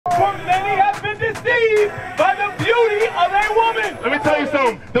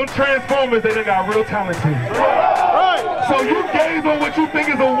Transformers, they done got real talented. Right. So you gaze on what you think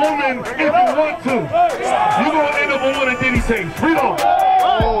is a woman if you want to. You're going to end up on one of Diddy tapes. Read on.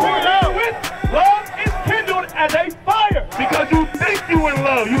 Love is kindled as a fire. Because you think you in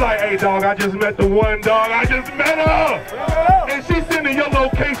love. You like, hey, dog, I just met the one, dog. I just met her. And she's sending your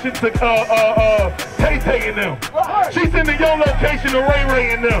location to Tay-Tay and them. She's sending your location to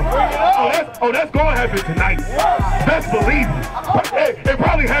Ray-Ray and them. Oh, that's going to happen tonight. Best believe it. It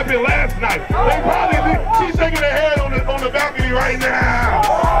probably happened last night. She's shaking her head on the balcony right now.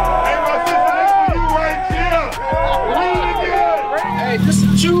 Hey, my sister, that's for you right here. Read it again. Hey, this is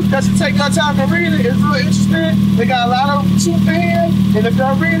the truth. That's to take our time to read it. It's real interesting. They got a lot of truth in here. And if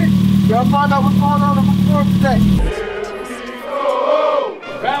y'all read it, y'all find out what's going on in the world today.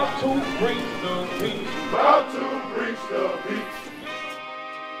 About to preach the peace. About to preach the peace.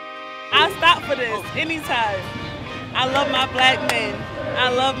 I'll stop for this anytime. I love my black men. I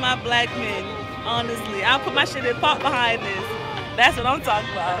love my black men, honestly. I'll put my shit in pop behind this. That's what I'm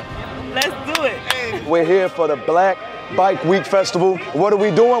talking about. Let's do it. We're here for the Black Bike Week Festival. What are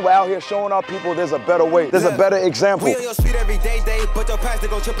we doing? We're out here showing our people there's a better way. There's a better example. We on your street every day, but your past they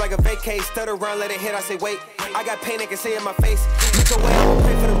gon' trip like a vacay. Stutter around, let it hit, I say wait. I got pain, they can see in my face. Look away, I won't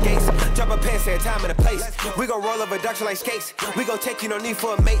pay for them gates. Drop a pen, say a time and a place. We gon' roll over duction like skates. We gon' take you, no need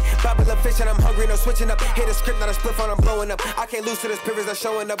for a mate. Bobble up fish and I'm hungry, no switching up. Hit a script, not a split phone, I'm blowing up. I can't lose to the spirits that's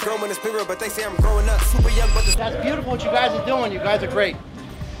showing up. Growing the spirit, but they say I'm growing up. Super young, but That's beautiful what you guys are doing. You guys are great.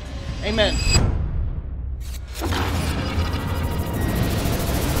 Amen.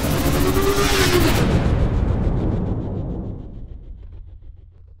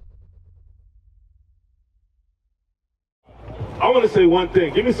 I want to say one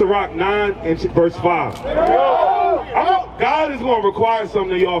thing. Give me Sirach 9 and verse 5. God is going to require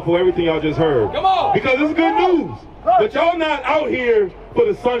something of y'all for everything y'all just heard. Come on. Because it's good news. But y'all not out here for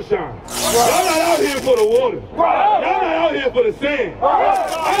the sunshine. Y'all not out here for the water. Y'all not out here for the sand.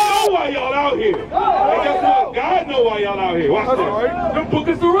 I know why y'all out here. And guess what? God know why y'all out here. Watch this. The book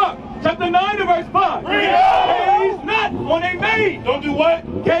of Sirach, chapter 9 and verse 5. Gaze not on a maid. Don't do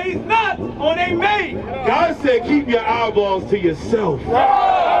what? Gaze not on a maid. God said keep your eyeballs to yourself.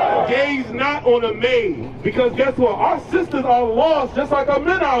 Gaze not on a maid. Because guess what? Our sisters are lost just like our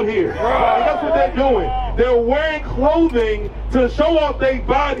men out here. And that's what they're doing. They're wearing clothing to show off their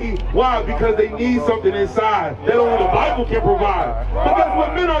body. Why? Because they need something inside that only the Bible can provide. But that's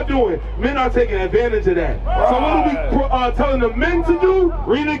what men are doing. Men are taking advantage of that. So what are we telling the men to do?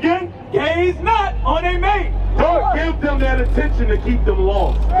 Read it again. Gaze not on a maid. Don't give them that attention to keep them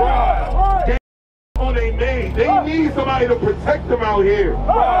lost. Gaze on a maid. They need somebody to protect them out here.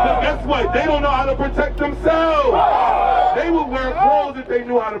 But guess what? They don't know how to protect themselves. They would wear clothes if they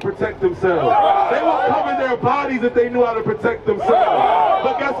knew how to protect themselves. They would cover their bodies if they knew how to protect themselves.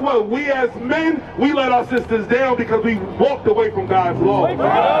 But guess what? We as men, we let our sisters down because we walked away from God's law.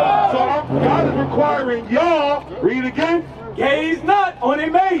 So God is requiring y'all, read again, gaze not on a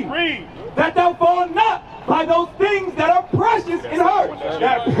maid. Read. That thou fall not by those things that are precious in her.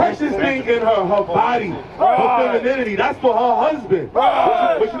 That precious thing in her body, her femininity, that's for her husband.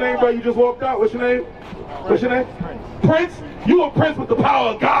 What's your name, bro? You just walked out. What's your name? What's your name? Prince? You a prince with the power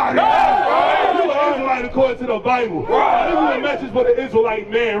of God. You an Israelite according to the Bible. This is a message for the Israelite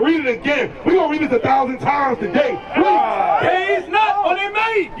man. Read it again. We're going to read this 1,000 times today. Read. Gaze not on a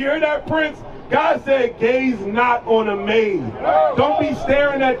maid. You heard that, Prince? God said, gaze not on a maid. Don't be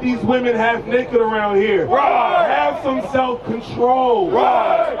staring at these women half naked around here. Have some self-control.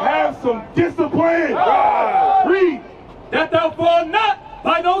 Have some discipline. Read. That thou fall not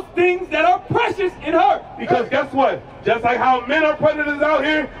by those things that are precious in her. Because guess what? Just like how men are predators out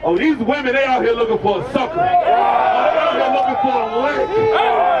here, oh, these women, they out here looking for a sucker. They out here looking for a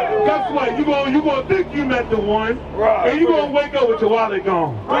lick. Guess what? You gonna think you met the one, and you gonna wake up with your wallet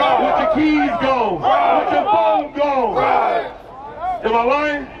gone, with your keys gone, with your phone gone. Am I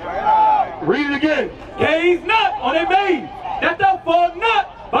lying? Read it again. Gaze not on a maid, that thou fall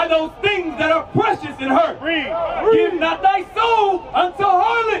not by those things that are precious in her. Read. Give not thy soul unto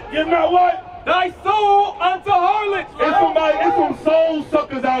harlot. Give not what? Thy soul unto harlot. It's some soul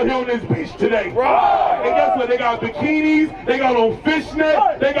suckers out here on this beach today. And guess what? They got bikinis, they got on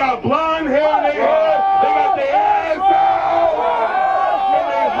fishnet, they got blonde hair in their hair, they got their ass out. And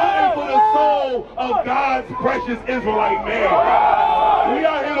they hunting for the soul of God's precious Israelite man. We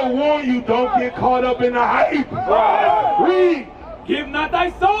out here to warn you, don't get caught up in the hype. Read. Give not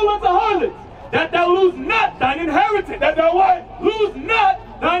thy soul unto harlots, that thou lose not thine inheritance. That thou what? Lose not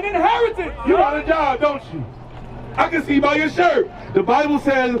thine inheritance. You got a job, don't you? I can see by your shirt. The Bible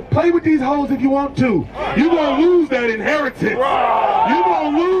says, play with these hoes if you want to. You're going to lose that inheritance. You're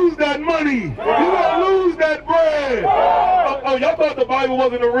going to lose money. You're gonna lose that bread. Oh, y'all thought the Bible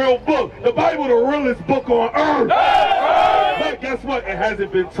wasn't a real book. The Bible the realest book on earth. But guess what? It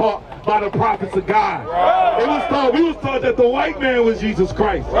hasn't been taught by the prophets of God. It was taught, we was taught that the white man was Jesus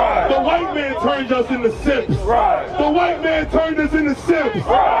Christ. The white man turned us into simps. The white man turned us into simps.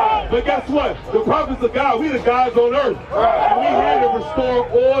 But guess what? The prophets of God, we the gods on earth. And we here to restore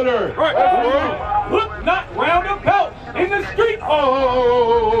order. Look not round about in the street.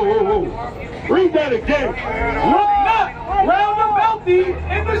 Oh. Read that again. Look not round about thee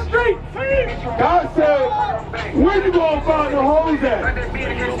in the street. God said, where you gonna find the hoes at?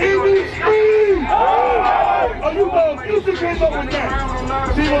 In these streets. Oh, you know, music came up with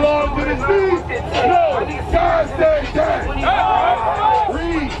that. She belongs to the streets. No, God said that.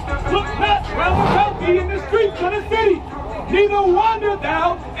 Read. Look not round about thee in the streets of the city. Neither wander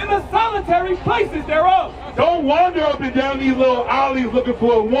thou in the solitary places thereof. Don't wander up and down these little alleys looking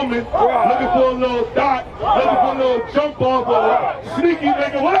for a woman, looking for a little dot, looking for a little jump off or a sneaky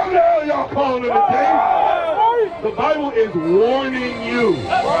nigga, whatever the hell y'all calling them today. The Bible is warning you.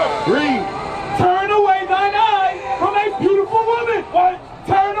 Read. Turn away thine eye from a beautiful woman. What?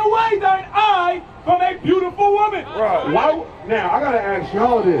 Turn away thine eye from a beautiful woman. Why? Now, I gotta ask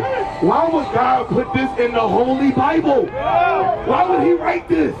y'all this. Why would God put this in the Holy Bible? Why would he write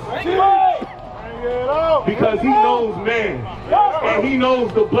this? Because he knows man. And he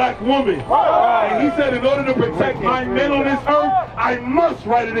knows the black woman. And he said, in order to protect my men on this earth, I must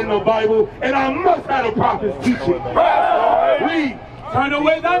write it in the Bible, and I must have the prophets teach it. Read. Turn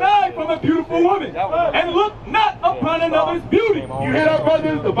away thine eye from a beautiful woman, and look not upon another's beauty. You hear that,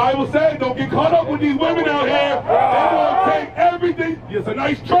 brothers? The Bible says, don't get caught up with these women out here. They're going to take everything. It's a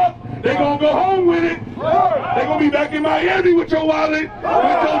nice truck. They're going to go home with it. They're going to be back in Miami with your wallet,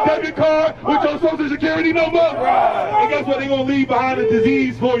 with your debit card, with your social security number. And guess what? They're going to leave behind a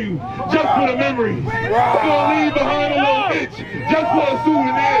disease for you, just for the memories. They're going to leave behind a little itch, just for a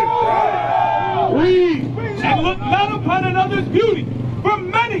souvenir. Read. And look not upon another's beauty. For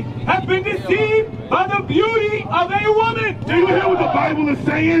many have been deceived by the beauty of a woman. Do you hear what the Bible is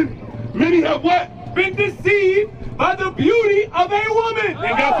saying? Many have what? Been deceived by the beauty of a woman.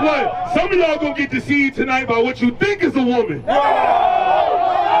 And guess what? Some of y'all gonna get deceived tonight by what you think is a woman. Read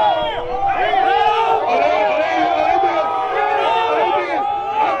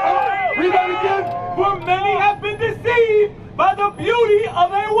that again. For many have been deceived by the beauty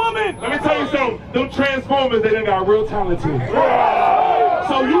of a woman. Let me tell you something. Them Transformers, they done got real talent too.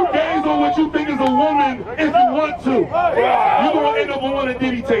 So you gaze on what you think is a woman if you want to. You're going to end up on one of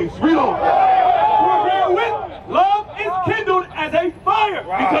Diddy tapes. Read on. For herewith love is kindled as a fire.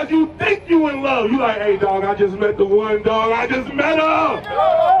 Because you think you in love. You like, hey, dog, I just met the one, dog. I just met her.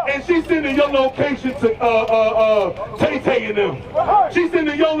 And she's sending your location to Tay-Tay and them. She's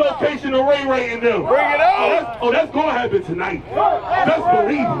sending your location to Ray-Ray and them. Bring it out. Oh, that's going to happen tonight. Just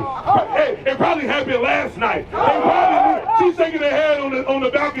believe it. Hey, it probably happened last night. She's shaking her head on the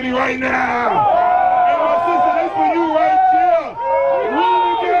balcony right now. And my sister, that's for you right here. Read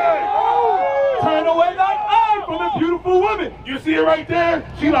it again. Turn away thine eye from a beautiful woman. You see it right there?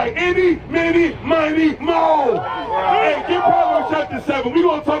 She like, any, many, mighty, mo. Hey, get Proverbs chapter 7. We're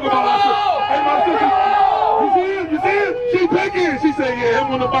going to talk about her. Hey, my sister, you see it? You see it? She picking. She said, yeah,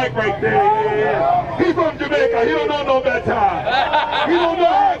 him on the bike right there. Yeah. He from Jamaica. He don't know no better. He don't know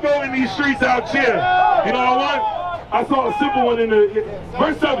how to go in these streets out here. You know what? I saw a simple one in the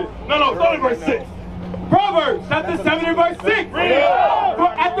verse 7. No, start at verse 6. Proverbs chapter 7 and verse 6.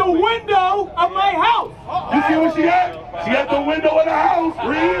 For at the window of my house. You see where she at? She at the window of the house.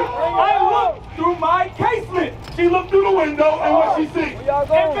 Read. I looked through my casement. She looked through the window and what she see? And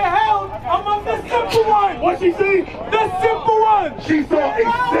beheld among the simple ones. What she see? The simple ones. She saw a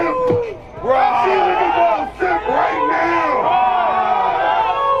simp. She looking for a simp right now.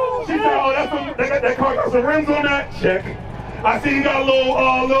 She said, oh, that car got some rims on that? Check. I see you got a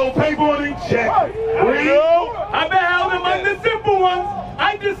little paper on it. Check. Read. I beheld among the simple ones.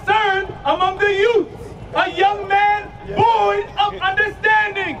 I discerned among the youths a young man void of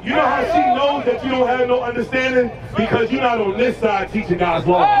understanding. You know how she knows that you don't have no understanding? Because you're not on this side teaching God's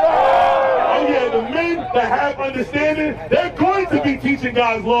law. Oh yeah, the men that have understanding, they're going to be teaching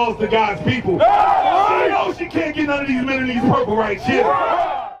God's laws to God's people. She knows she can't get none of these men in these purple right here.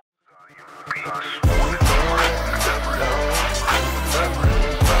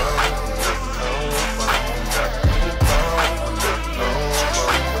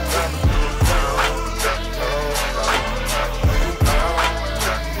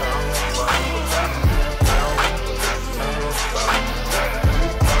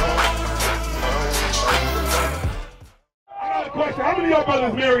 How many y'all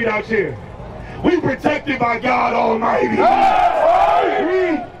brothers married out here? We protected by God Almighty.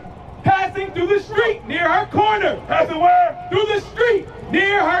 Read. Passing through the street near her corner. Passing where? Through the street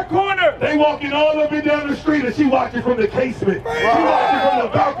near her corner. They walking all up and down the street and she watching from the casement. She watching from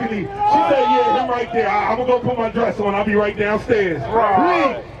the balcony. She said, yeah, him right there. I'm going to go put my dress on. I'll be right downstairs.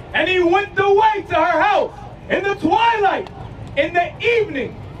 Read. And he went away to her house in the twilight, in the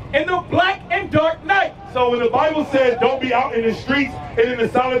evening, in the black and dark night. So when the Bible says don't be out in the streets and in the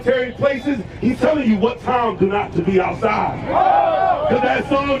solitary places, he's telling you what time do not to be outside. Because that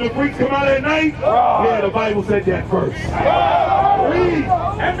song, the freaks come out at night, yeah, the Bible said that first. Read.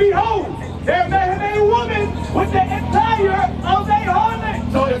 And behold, there met him a woman with the attire of a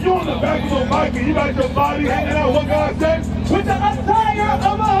harlot. So if you're on the back of a bike and you got your body hanging out, what God said? With the attire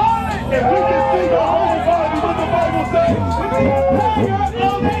of a harlot. If we can see the whole body, what the Bible says? With the attire of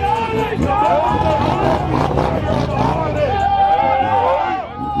a harlot.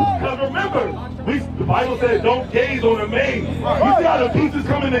 Because remember, the Bible says don't gaze on a maid. You see how the pieces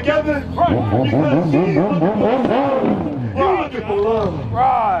coming together? Because she's looking for love. You're looking for love.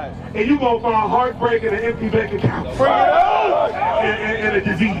 Right. And you're going to find heartbreak and an empty bank account. And a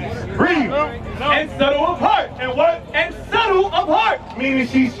disease. Read. And subtle of heart. And what? And subtle of heart. Meaning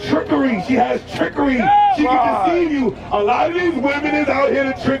she's trickery. She has trickery. She can deceive you. A lot of these women is out here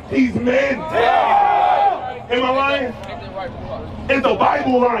to trick these men. Am I lying? Is the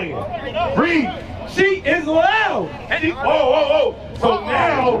Bible lying? Read. She is loud. And whoa. So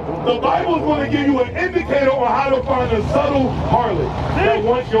now the Bible is going to give you an indicator on how to find a subtle harlot that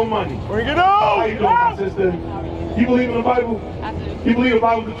wants your money. Bring it on. How you doing, my sister? You believe in the Bible? I do. You believe the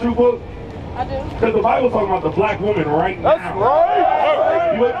Bible is the true book? I do. Because the Bible's talking about the black woman right now. That's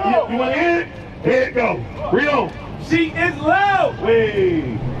right. You want to hear it? Here it go. Read on. She is loud.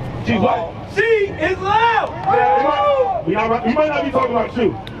 Wait. She what? She is loud. Yeah, we might not be talking about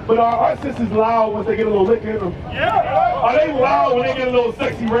you, but our sisters loud once they get a little liquor in them. Yeah. Are they loud when they get a little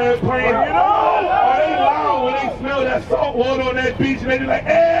sexy red playing? Are they loud when they smell that salt water on that beach and they be like,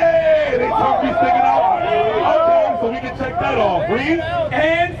 hey, they tongue be sticking out? Okay, so we can check that off. Read.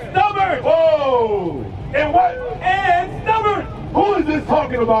 And stubborn. Whoa. And what? And stubborn. Who is this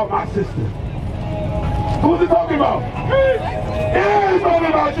talking about, my sister? Who is it talking about? Yeah, it's talking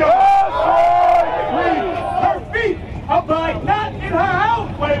about you. Read. Her feet abide not in her house.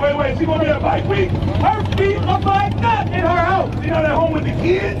 Wait. She gonna be at bike week? Her feet abide not in her house. She not at home with the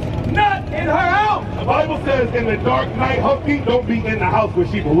kids? Not in her house. The Bible says in the dark night, her feet don't be in the house where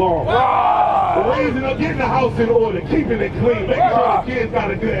she belongs. Raising up, getting the house in order, keeping it clean, making sure the kids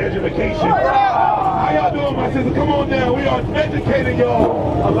got a good education. How y'all doing, my sister? Come on down. We are educating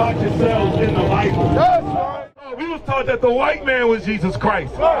y'all about yourselves in the Bible. That's right. We was taught that the white man was Jesus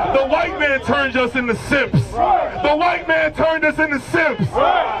Christ. The white man turned us into simps. The white man turned us into simps.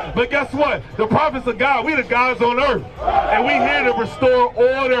 But guess what? The prophets of God, we the gods on earth. And we here to restore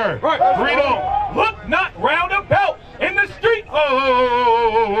order. Read on. Look not round about in the street.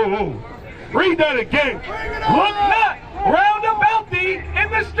 Oh. Read that again. Look not round about thee in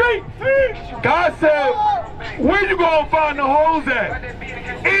the street. God said, where you gonna find the hoes at?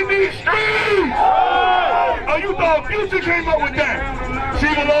 In these streets. Oh, you thought Future came up with that? She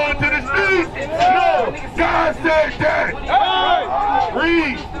belonged to the streets? No, God said that.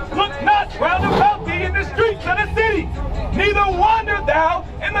 Read. Look not round about thee in the streets of the city, neither wander thou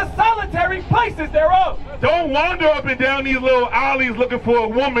in the solitary places thereof. Don't wander up and down these little alleys looking for a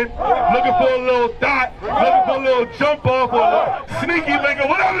woman, looking for a little thought, looking for a little jump off or a sneaky link or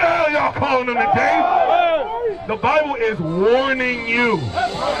whatever the hell y'all calling them today. The Bible is warning you.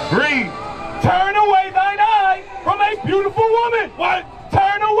 Read. Turn away thine eye from a beautiful woman. What?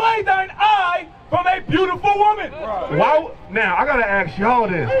 Turn away thine eye from a beautiful woman. Why? Now, I gotta ask y'all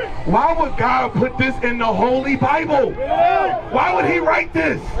this. Why would God put this in the Holy Bible? Why would he write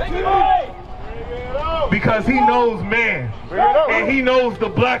this? Because he knows man. And he knows the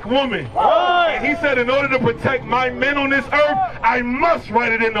black woman. And he said, in order to protect my men on this earth, I must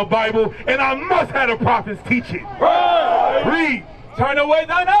write it in the Bible, and I must have the prophets teach it. Read. Turn away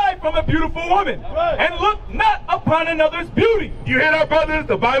thine eye from a beautiful woman, and look not upon another's beauty. You hear that, brothers?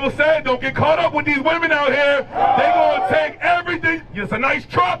 The Bible said, don't get caught up with these women out here. They gonna take everything. It's a nice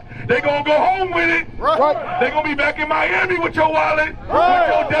truck. They gonna go home with it. They gonna be back in Miami with your wallet, with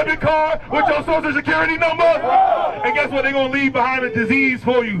your debit card, with your social security number. And guess what? They gonna leave behind a disease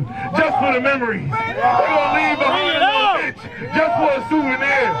for you, just for the memories. They gonna leave behind a little itch, just for a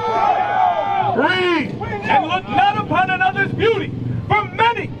souvenir. Read. And look not upon another's beauty, for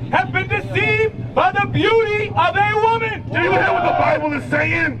many have been deceived by the beauty of a woman. Do you hear what the Bible is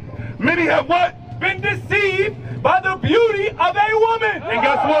saying? Many have what? been deceived by the beauty of a woman. And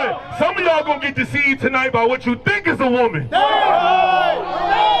guess what? Some of y'all gonna get deceived tonight by what you think is a woman. Bring it out.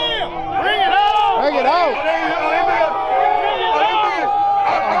 Bring it out.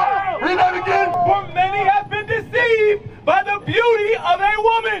 Read that again. For many have been deceived by the beauty of a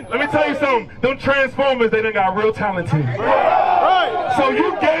woman. Let me tell you something. Them Transformers, they done got real talented. So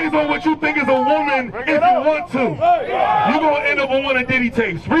you gaze on what you think is a woman if you want to. You gonna end up on one of Diddy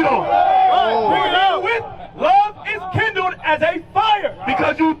tapes. Read on. With love is kindled as a fire.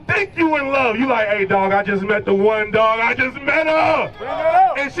 Because you think you in love. You like, hey dog, I just met the one dog. I just met her.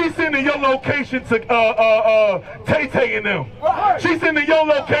 And she's sending your location to Tay-Tay and them. She's sending your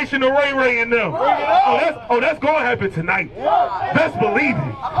location to Ray Ray and them. Oh, that's gonna happen tonight. Best believe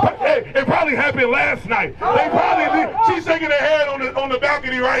it. Hey, it probably happened last night. She's shaking her head on the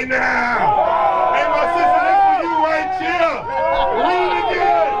balcony right now. Hey, my sister, that's for you right here. Read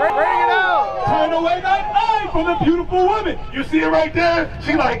again. Bring it out. Turn away thine eye from the beautiful woman. You see it right there?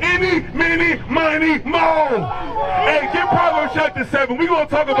 She like any, many, money, mo. Hey, get Proverbs chapter 7. We gonna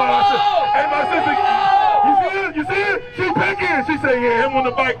talk about ourselves. Hey, my sister, you see it? She picking. She say, yeah, him on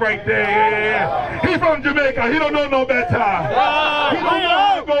the bike right there. Yeah. He from Jamaica. He don't know no better. He don't know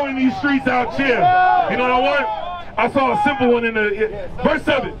how to go in these streets out here. You know what? I saw a simple one in the verse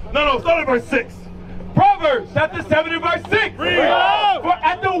 7. No, start at verse 6. Proverbs chapter 7 and verse 6. For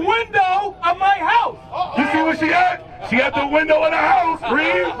at the window of my house. You see where she at? She at the window of the house.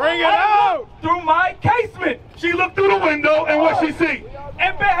 Read. Bring it out. Through my casement. She looked through the window and what she see?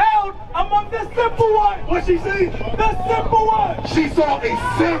 And beheld among the simple ones. What she see? The simple ones. She saw a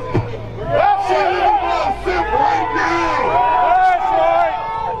simp. She living for a simp right now.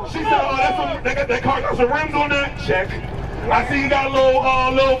 She said, oh, that car got some rims on that. Check. I see you got a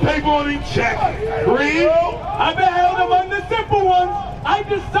little paper on it. Check. Read. I beheld among the simple ones. I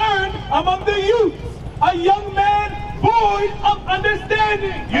discerned among the youths a young man void of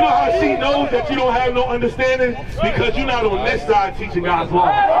understanding. You know how she knows that you don't have no understanding? Because you're not on this side teaching God's law.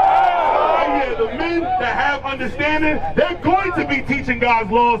 Oh yeah, the men that have understanding, they're going to be teaching God's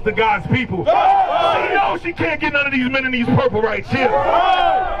laws to God's people. She knows she can't get none of these men in these purple right here.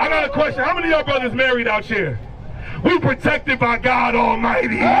 I got a question. How many of y'all brothers married out here? We protected by God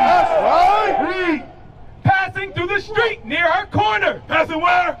Almighty. Read. Passing through the street near her corner. Passing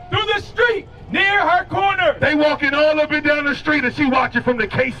where? Through the street near her corner. They walking all up and down the street and she watching from the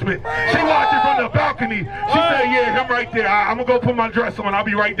casement. She watching from the balcony. She said, yeah, him right there. I'm going to go put my dress on. I'll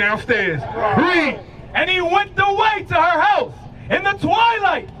be right downstairs. Read. And he went the way to her house in the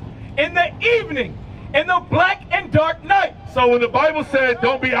twilight, in the evening, in the black and dark night. So when the Bible said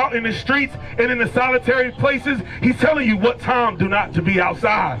don't be out in the streets and in the solitary places, he's telling you what time do not to be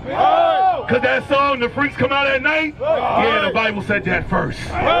outside. Because that song, The Freaks Come Out at Night, yeah, the Bible said that first.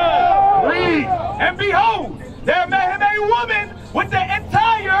 Read. And behold, there met him a woman with the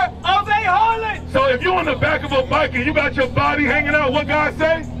attire of a harlot. So if you're on the back of a bike and you got your body hanging out, what God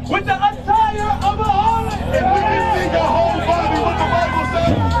say? With the attire of a harlot. If we can see your whole body, what the Bible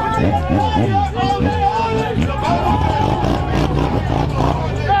says? With the attire of a harlot. The Bible says.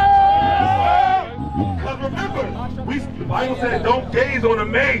 Because remember, the Bible said don't gaze on a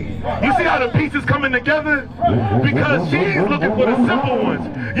maid. You see how the pieces coming together? Because she's looking for the simple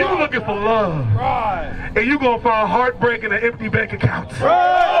ones. You're looking for love. And you're going to find heartbreak and an empty bank account.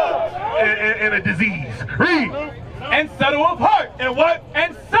 And a disease. Read. And subtle of heart. And what?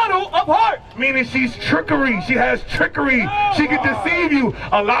 And subtle of heart. Meaning she's trickery. She has trickery. She can deceive you.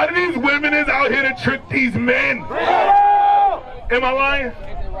 A lot of these women is out here to trick these men. Am I lying?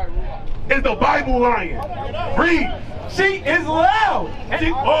 Is the Bible lying? Read. She is loud.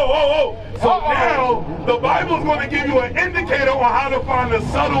 Whoa. So now the Bible's going to give you an indicator on how to find a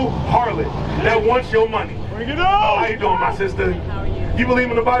subtle harlot that wants your money. Bring it on. How you doing, my sister? You believe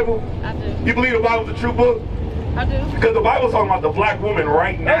in the Bible? I do. You believe the Bible's a true book? I do. Because the Bible's talking about the black woman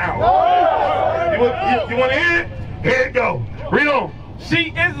right now. You want to hear it? Here it go. Read on. She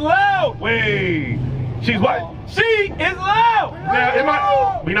is loud. Wait. She's what? She is loud.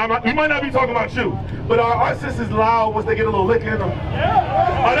 Now, we might not be talking about you, but are our sisters loud once they get a little lick in them?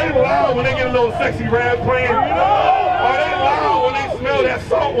 Are they loud when they get a little sexy rap playing? Are they loud when they smell that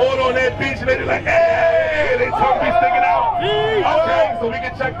salt water on that beach and they just like, hey, they tongue be sticking out? Okay, so we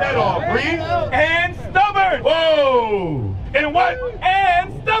can check that off. Read. And stubborn. Whoa. And what?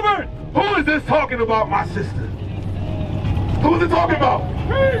 And stubborn. Who is this talking about, my sister? Who is it talking about?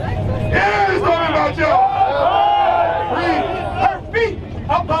 Yeah, it's talking about y'all. Read. Her feet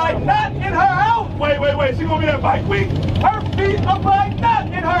abide not in her house. Wait. She gonna be that bike week? Her feet abide not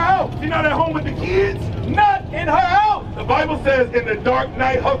in her house. She not at home with the kids? Not in her house. The Bible says in the dark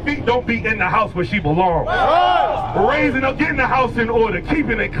night, her feet don't be in the house where she belongs. Raising up, getting the house in order,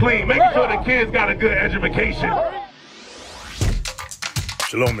 keeping it clean, making sure the kids got a good education.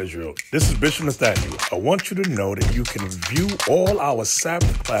 Shalom, Israel. This is Bishop Nathaniel. I want you to know that you can view all our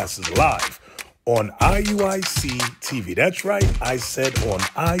Sabbath classes live on Iuic TV. That's right, I said on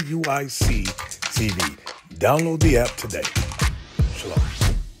Iuic TV. Download the app today. Shalom.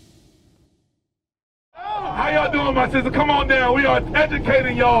 How y'all doing, my sister? Come on down. We are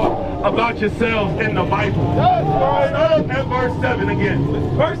educating y'all about yourselves in the Bible. Start at verse 7 again.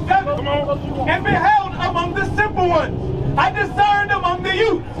 Verse 7. Come on. And beheld among the simple ones, I discerned among the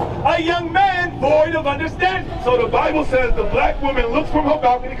youth a young man void of understanding. So the Bible says the black woman looks from her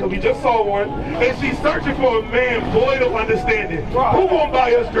balcony, because we just saw one, and she's searching for a man void of understanding. Who gonna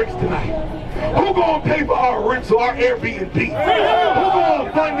buy us drinks tonight? Who gonna pay for our rental, our Airbnb? Who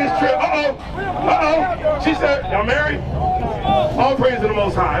gonna fund this trip? Uh-oh. She said, y'all married? All praise to the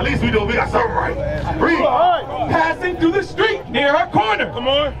Most High. At least we do. We got something right. Read. Passing through the street near her corner. Come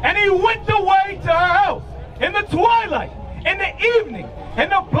on. And he went away to her house in the twilight, in the evening, in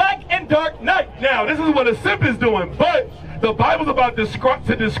the black and dark night. Now, this is what a simp is doing, but the Bible's about to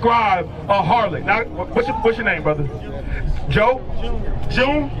describe a harlot. Now, what's your name, brother? Joe?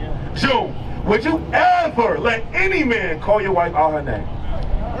 June? June. Would you ever let any man call your wife out her name?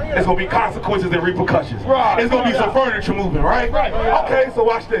 It's going to be consequences and repercussions. It's going to be some furniture movement, right? Okay, so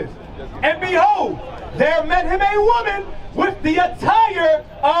watch this. And behold, there met him a woman with the attire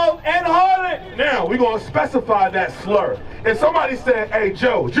of an harlot. Now, we're going to specify that slur. If somebody said, hey,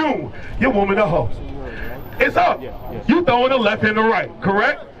 Joe, June, your woman a hoe. It's up. You throwing the left and the right,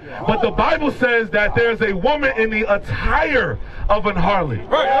 correct? But the Bible says that there's a woman in the attire of an harlot.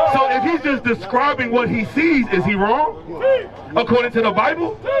 So if he's just describing what he sees, is he wrong? According to the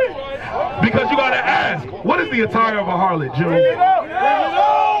Bible? Because you got to ask, what is the attire of a harlot, June?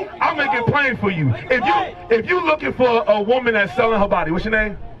 I'll make it plain for you. If you looking for a woman that's selling her body, what's your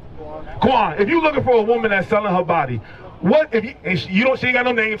name? Quan. If you looking for a woman that's selling her body, what if she ain't got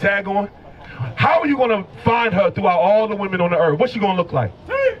no name tag on? How are you going to find her throughout all the women on the earth? What's she going to look like?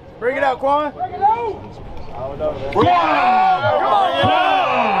 Bring it out, Quan. Bring it out. Quan!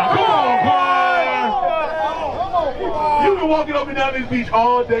 Come on, Quan! You been walking up and down this beach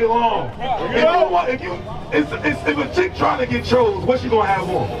all day long. If a chick trying to get chose, what's she going to have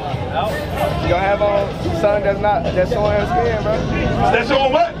on? She gonna have on something that's showing her skin, bro. That's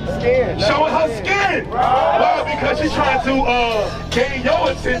showing what? Skin. Showing her skin. Why? Because she's trying to gain your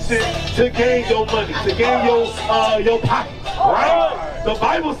attention, to gain your money, to gain your pocket, right? The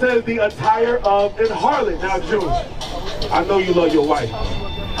Bible says the attire of an harlot. Now, June, I know you love your wife.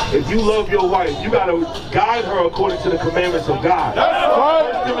 If you love your wife, you got to guide her according to the commandments of God.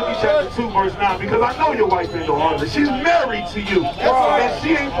 1 Timothy chapter 2, verse 9, because I know your wife ain't no harlot. She's married to you, and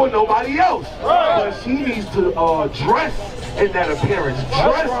she ain't for nobody else. But she needs to dress in that appearance,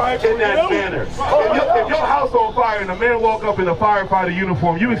 dress in that manner. If your house on fire and a man walk up in a firefighter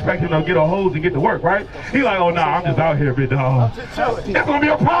uniform, you expect him to get a hose and get to work, right? He like, oh, nah, I'm just out here, big dog. It's going to be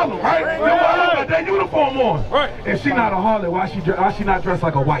a problem, right? Your wife got that uniform on. If she not a harlot, why she not dressed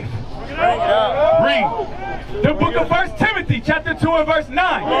like a wife? Read the book of 1 Timothy chapter 2 and verse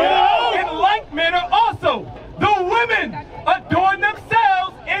 9. In like manner also, the women adorn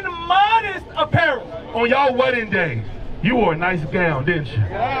themselves in modest apparel. On y'all wedding day, you wore a nice gown, didn't you?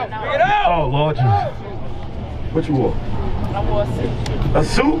 Oh, Lord Jesus. What you wore? I wore a suit. A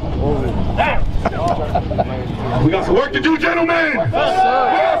suit? We got some work to do, gentlemen. We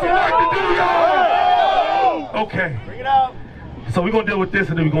got some work to do, y'all. Okay. Bring it out. So we're going to deal with this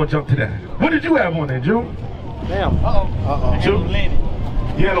and then we're going to jump to that. What did you have on there, June? Damn. June? Linen.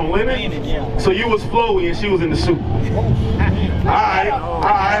 You had on linen? Linen, yeah. So you was flowy and she was in the suit. All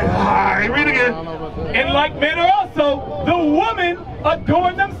right. Read again. In like manner also, the women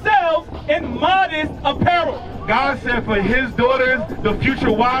adorn themselves in modest apparel. God said for his daughters, the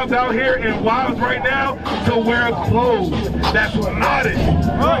future wives out here and wives right now, to wear clothes that's modest.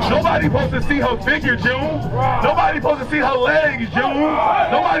 Nobody supposed to see her figure, June. Nobody supposed to see her legs, June.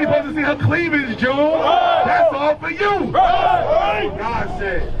 Nobody supposed to see her cleavage, June. That's all for you. God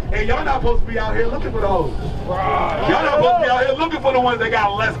said, hey, y'all not supposed to be out here looking for the hoes. Y'all not supposed to be out here looking for the ones that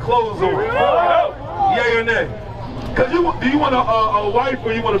got less clothes on. Yay or nay? Because do you want a wife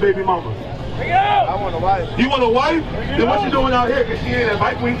or you want a baby mama? I want a wife. You want a wife? Then what you doing out here? Because she ain't at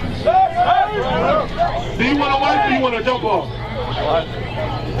bike week. Do you want a wife or you want to jump off?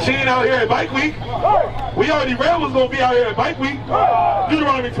 She ain't out here at bike week. We already read was going to be out here at bike week.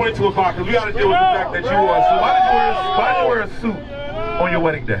 Deuteronomy 22 and 5, because we got to deal with the fact that you wore a suit. Why did you wear a suit on your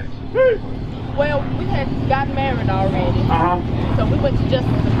wedding day? Well, we had gotten married already. So we went to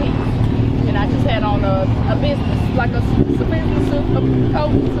Justice of Peace. And I just had on a business, like a business suit, a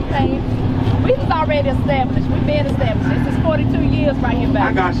coat, some pants. We was already established. We've been established. This is 42 years right here back.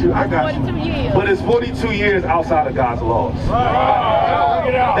 I got you. 42 years. But it's 42 years outside of God's laws.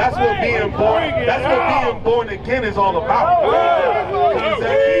 That's what being born. That's what being born again is all about.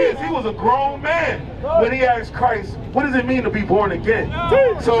 He was a grown man when he asked Christ, "What does it mean to be born again?"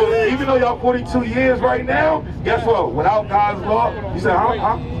 So even though y'all 42 years right now, guess what? Without God's law, you said,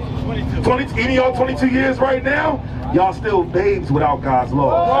 huh? 20, even y'all 22 years right now, y'all still babes without God's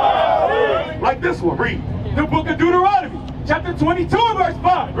laws. Like this one, read. The book of Deuteronomy, chapter 22 and verse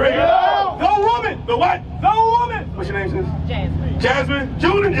 5. Read it out. The woman. The what? The woman. What's your name, sis? Jasmine. Jasmine?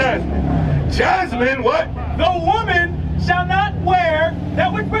 June and Jasmine. Jasmine, what? The woman shall not wear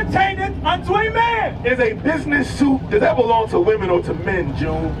that which pertaineth unto a man. Is a business suit, does that belong to women or to men,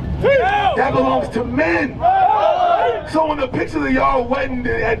 June? That belongs to men. So in the pictures of y'all wedding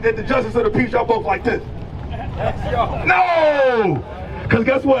at the Justice of the Peace, y'all both like this. No! Because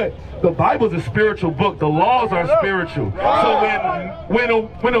guess what? The Bible's a spiritual book. The laws are spiritual. So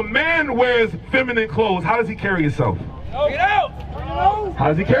when a man wears feminine clothes, how does he carry himself? Get out! How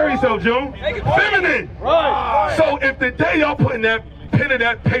does he carry himself, June? Feminine! Right. So if the day y'all putting that pen and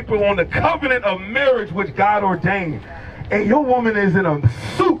that paper on the covenant of marriage which God ordained, and your woman is in a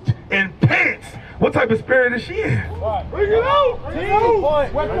suit and pants, what type of spirit is she in? Bring it out!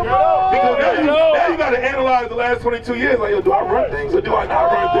 Because now you got to analyze the last 22 years. Like, yo, do I run things or do I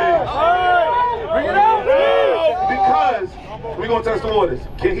not run things? Bring it out! Because we're going to test the waters.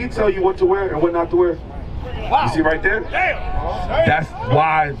 Can he tell you what to wear and what not to wear? You see right there? That's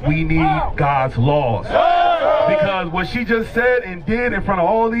why we need God's laws. Because what she just said and did in front of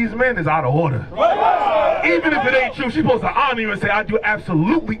all these men is out of order. Even if it ain't true, she's supposed to honor you and say, I do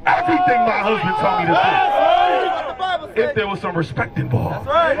absolutely everything my husband told me to do. If there was some respect involved.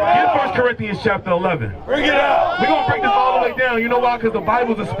 Get 1 Corinthians chapter 11. Bring it out. We're going to break this all the way down. You know why? Because the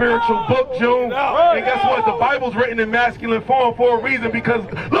Bible's a spiritual book, June. And guess what? The Bible's written in masculine form for a reason, because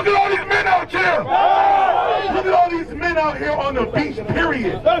look at all these men out here. Look at all these men out here on the beach,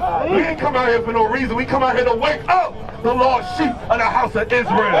 period. We ain't come out here for no reason. We come out here to wake up the lost sheep of the house of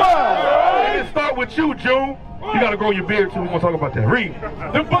Israel. And it start with you, June. You got to grow your beard, too. We're going to talk about that. Read.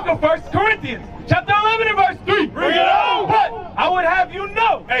 The book of 1 Corinthians, chapter 11 and verse 3. Bring it out. But I would have you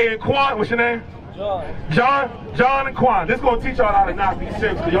know. Hey, and Quan, what's your name? John and Quan. This is going to teach y'all how to not be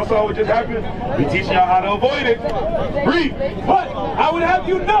sick. Because y'all saw what just happened? We teaching y'all how to avoid it. Read. But I would have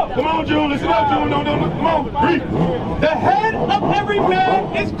you know. Come on, June. Listen up, June. No. Come on. Read. The head of every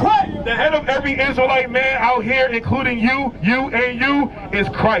man is Christ. The head of every Israelite man out here, including you, is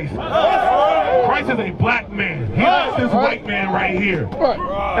Christ. Christ is a black man. He's not this white man right here.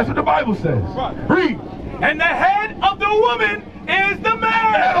 That's what the Bible says. Read. And the head of the woman is the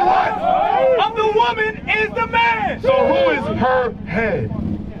man. The what? Of the woman is the man. So who is her head?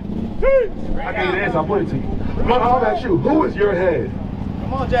 I gave you the answer. I'll put it to you. How about you? Who is your head?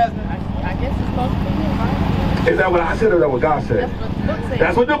 Come on, Jasmine. I guess it's supposed to be him, right? Is that what I said or is that what God said?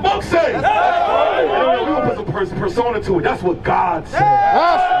 That's what the book says. We're going to put some persona to it. That's what God said.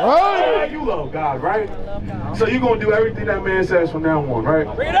 That's right. You love God, right? So you're going to do everything that man says from now on, right?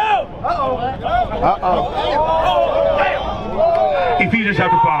 Bring it out. Ephesians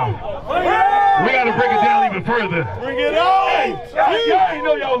chapter 5. We got to break it down even further. Bring it out. Hey, y'all ain't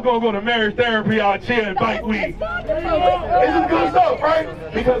know y'all was going to go to marriage therapy out here and bike weed. This is good stuff, right?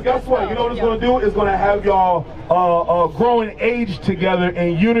 Because guess what? You know what it's going to do? It's going to have y'all grow in age together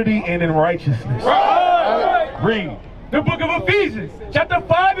in unity and in righteousness. Read. The book of Ephesians, chapter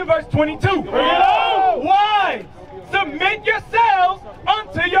 5 and verse 22. Bring it out. Wives, submit yourselves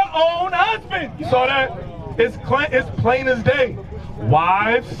unto your own husband. You saw that? It's plain as day.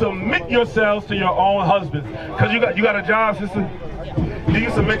 Wives, submit yourselves to your own husbands. Because you got a job, sister. Do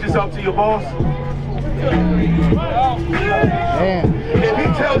you submit yourself to your boss? If he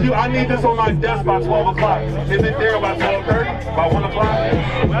tells you, I need this on my desk by 12 o'clock, is it there by 12:30? By 1 o'clock?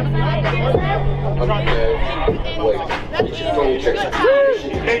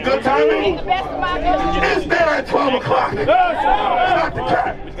 In good timing? It's there at 12 o'clock. It's not the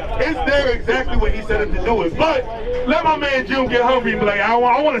cap. It's there exactly what he said it to do it. But let my man June get hungry and be like, I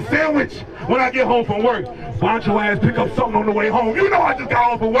want a sandwich when I get home from work. Why don't your ass pick up something on the way home? You know I just got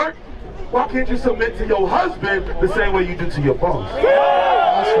home from work. Why can't you submit to your husband the same way you do to your boss?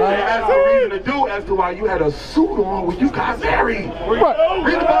 That's right. And that's the reason to do as to why you had a suit on when you got married.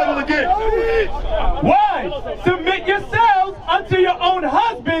 Read the Bible again. Wives, submit yourselves unto your own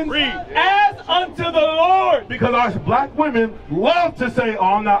husbands as unto the Lord. Because our black women love to say,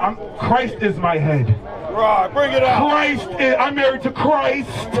 oh, Christ is my head. Right, bring it out. I'm married to Christ.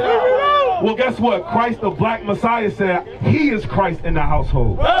 Well, guess what? Christ, the black Messiah, said he is Christ in the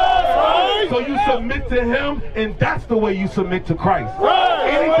household. So you submit to him, and that's the way you submit to Christ.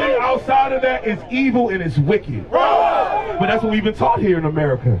 Anything outside of that is evil and it's wicked. But that's what we've been taught here in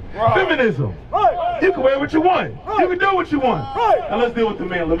America. Feminism. You can wear what you want. You can do what you want. Now let's deal with the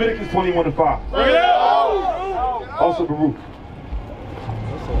man. Leviticus 21:5. Also Baruch.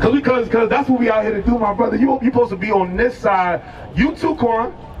 Because that's what we out here to do, my brother. You're supposed to be on this side. You too,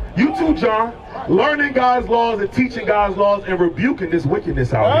 Corin. You too, John. Learning God's laws and teaching God's laws and rebuking this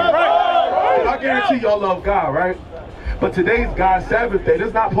wickedness out here. I guarantee y'all love God, right? But today's God's Sabbath day.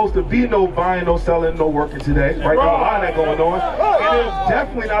 There's not supposed to be no buying, no selling, no working today. Right? No lot of that going on. And there's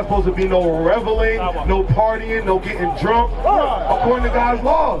definitely not supposed to be no reveling, no partying, no getting drunk, according to God's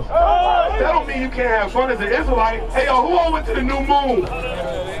laws. That don't mean you can't have fun as an Israelite. Hey, y'all, who all went to the new moon?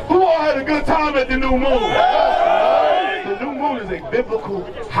 Who all had a good time at the new moon? The new moon is a biblical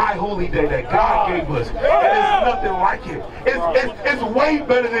high holy day that God gave us. And there's nothing like it. It's way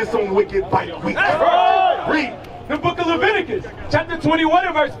better than some wicked bike week. Read. The book of Leviticus, chapter 21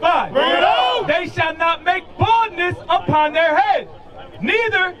 and verse 5. They shall not make baldness upon their head,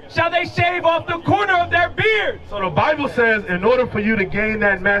 neither shall they shave off the corner of their beard. So the Bible says in order for you to gain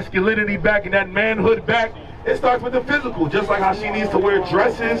that masculinity back and that manhood back, it starts with the physical. Just like how she needs to wear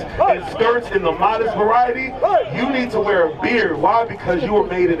dresses and skirts in the modest variety, you need to wear a beard. Why? Because you were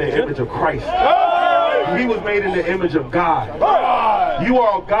made in the image of Christ. He was made in the image of God. You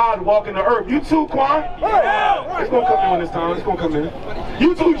are a God walking the earth. You too, Quan. It's going to come in when it's time. It's going to come in.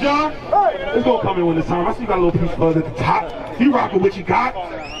 You too, John. It's going to come in when it's time. I see you got a little piece of at the top. You rocking what you got.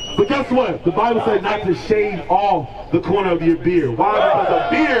 But guess what? The Bible says not to shave off the corner of your beard. Why? Because a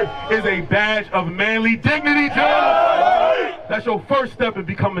beard is a badge of manly dignity, John. That's your first step in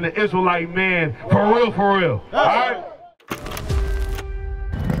becoming an Israelite man. For real, for real. All right?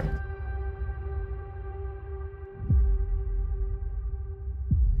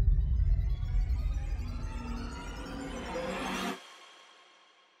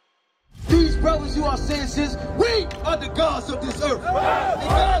 Brothers, you are saying, sis, we are the gods of this earth. And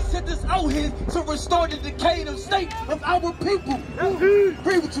God sent us out here to restore the decayed state of our people.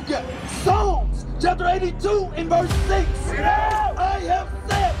 Read what you got. Psalms chapter 82 and verse 6. I have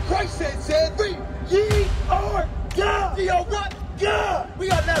said, Gregg St said, we, ye are God. Ye are what? God.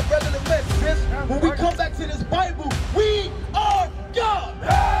 We are not regular men, sis. When we come back to this Bible, we are God.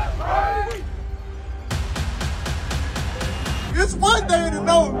 It's one thing to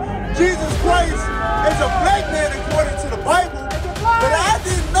know Jesus Christ is a black man according to the Bible, but I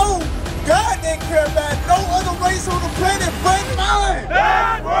didn't know God didn't care about no other race on the planet but mine.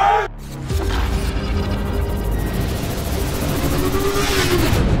 That's right.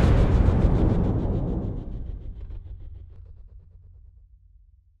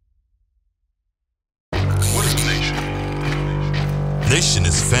 What is a nation? Nation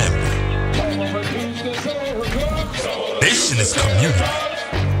is family. Nation is community.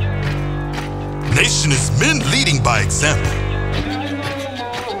 Nation is men leading by example.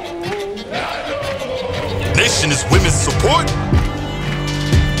 Nation is women's support.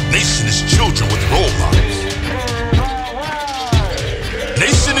 Nation is children with role models.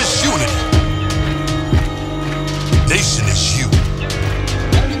 Nation is unity. Nation is